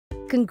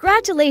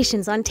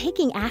Congratulations on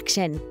taking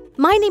action.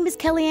 My name is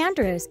Kelly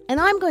Andrews, and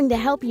I'm going to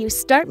help you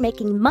start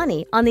making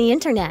money on the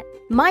internet.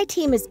 My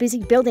team is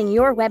busy building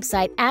your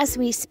website as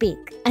we speak,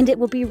 and it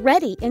will be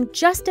ready in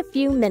just a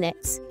few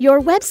minutes. Your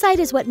website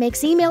is what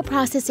makes email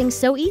processing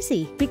so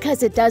easy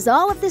because it does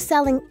all of the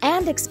selling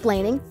and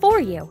explaining for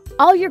you.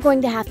 All you're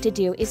going to have to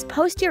do is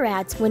post your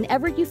ads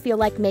whenever you feel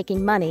like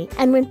making money,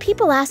 and when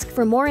people ask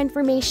for more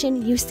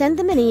information, you send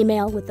them an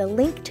email with a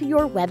link to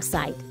your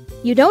website.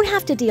 You don't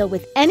have to deal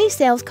with any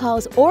sales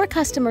calls or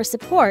customer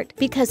support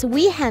because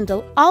we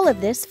handle all of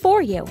this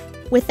for you.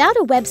 Without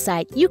a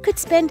website, you could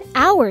spend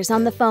hours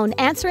on the phone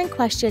answering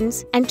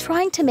questions and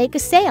trying to make a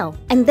sale,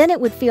 and then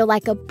it would feel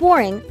like a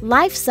boring,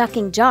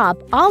 life-sucking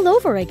job all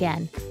over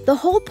again. The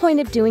whole point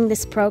of doing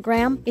this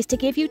program is to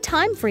give you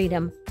time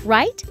freedom,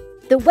 right?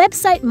 The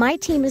website my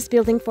team is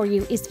building for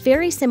you is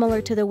very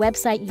similar to the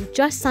website you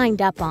just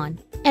signed up on,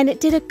 and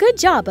it did a good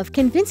job of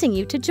convincing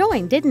you to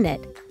join, didn't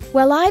it?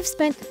 Well, I've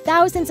spent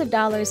thousands of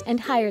dollars and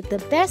hired the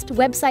best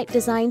website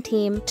design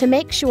team to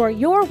make sure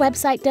your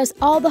website does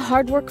all the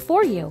hard work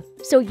for you,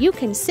 so you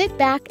can sit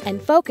back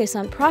and focus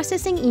on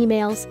processing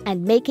emails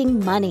and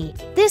making money.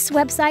 This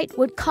website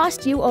would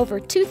cost you over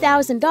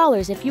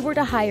 $2,000 if you were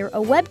to hire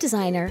a web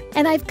designer,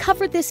 and I've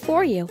covered this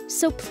for you,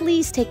 so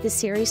please take this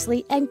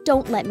seriously and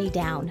don't let me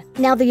down.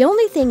 Now, the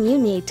only thing you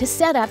need to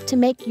set up to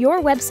make your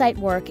website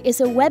work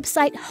is a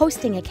website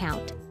hosting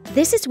account.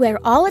 This is where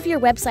all of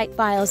your website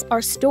files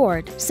are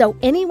stored, so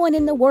anyone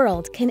in the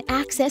world can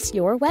access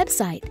your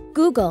website.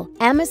 Google,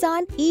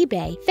 Amazon,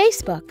 eBay,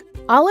 Facebook.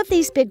 All of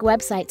these big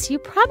websites you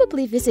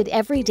probably visit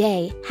every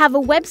day have a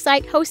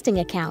website hosting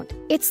account.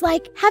 It's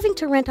like having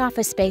to rent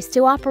office space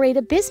to operate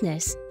a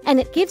business, and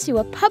it gives you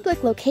a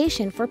public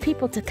location for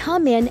people to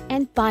come in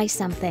and buy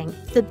something.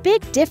 The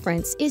big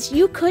difference is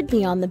you could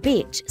be on the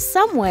beach,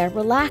 somewhere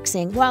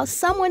relaxing while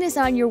someone is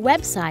on your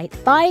website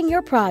buying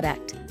your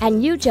product,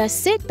 and you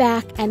just sit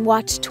back and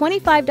watch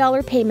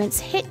 $25 payments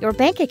hit your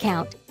bank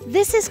account.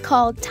 This is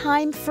called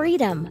time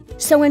freedom.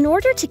 So in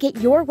order to get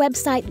your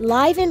website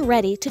live and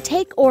ready to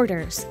take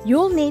orders,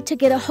 you'll need to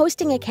get a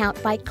hosting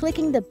account by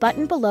clicking the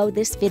button below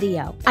this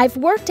video. I've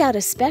worked out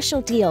a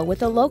special deal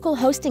with a local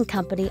hosting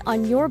company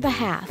on your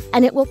behalf,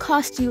 and it will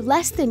cost you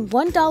less than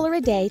 $1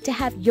 a day to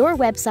have your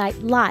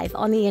website live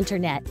on the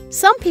internet.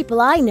 Some people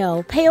I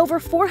know pay over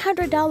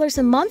 $400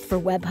 a month for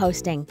web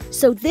hosting,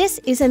 so this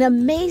is an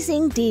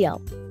amazing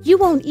deal. You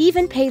won't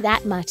even pay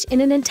that much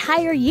in an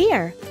entire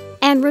year.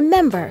 And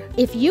remember,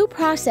 if you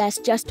process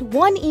just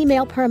one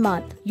email per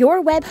month,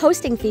 your web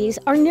hosting fees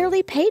are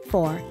nearly paid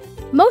for.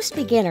 Most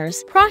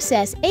beginners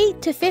process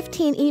 8 to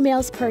 15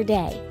 emails per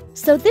day,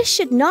 so this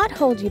should not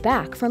hold you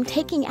back from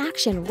taking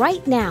action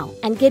right now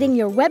and getting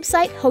your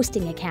website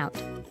hosting account.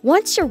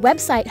 Once your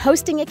website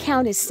hosting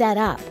account is set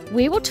up,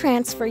 we will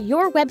transfer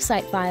your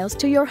website files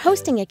to your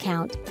hosting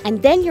account, and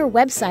then your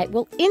website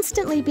will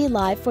instantly be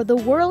live for the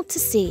world to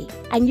see,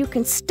 and you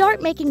can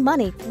start making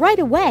money right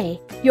away.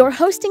 Your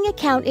hosting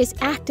account is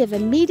active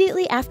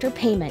immediately after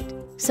payment,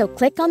 so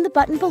click on the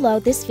button below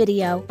this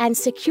video and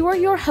secure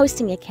your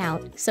hosting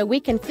account so we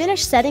can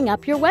finish setting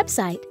up your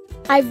website.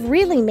 I've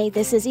really made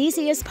this as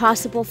easy as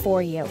possible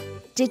for you.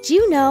 Did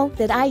you know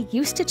that I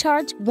used to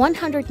charge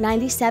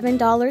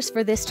 $197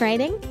 for this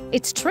training?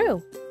 It's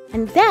true.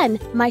 And then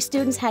my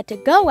students had to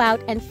go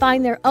out and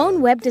find their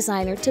own web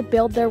designer to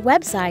build their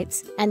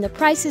websites, and the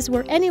prices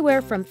were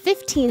anywhere from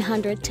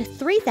 $1,500 to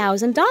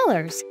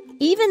 $3,000.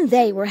 Even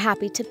they were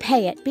happy to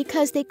pay it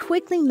because they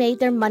quickly made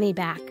their money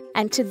back.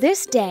 And to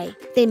this day,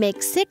 they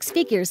make 6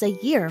 figures a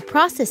year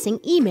processing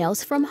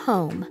emails from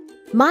home.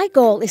 My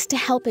goal is to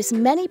help as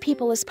many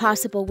people as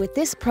possible with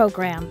this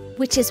program,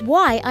 which is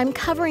why I'm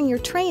covering your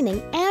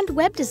training and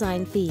web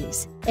design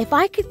fees. If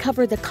I could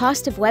cover the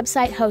cost of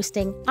website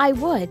hosting, I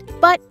would,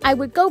 but I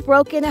would go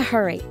broke in a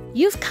hurry.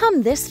 You've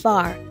come this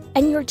far,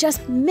 and you're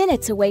just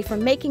minutes away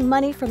from making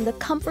money from the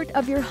comfort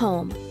of your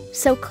home.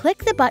 So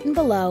click the button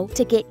below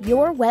to get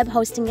your web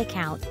hosting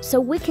account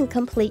so we can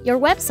complete your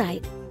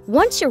website.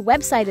 Once your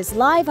website is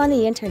live on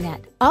the internet,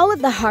 all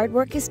of the hard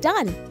work is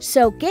done.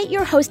 So get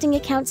your hosting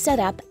account set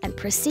up and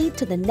proceed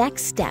to the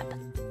next step.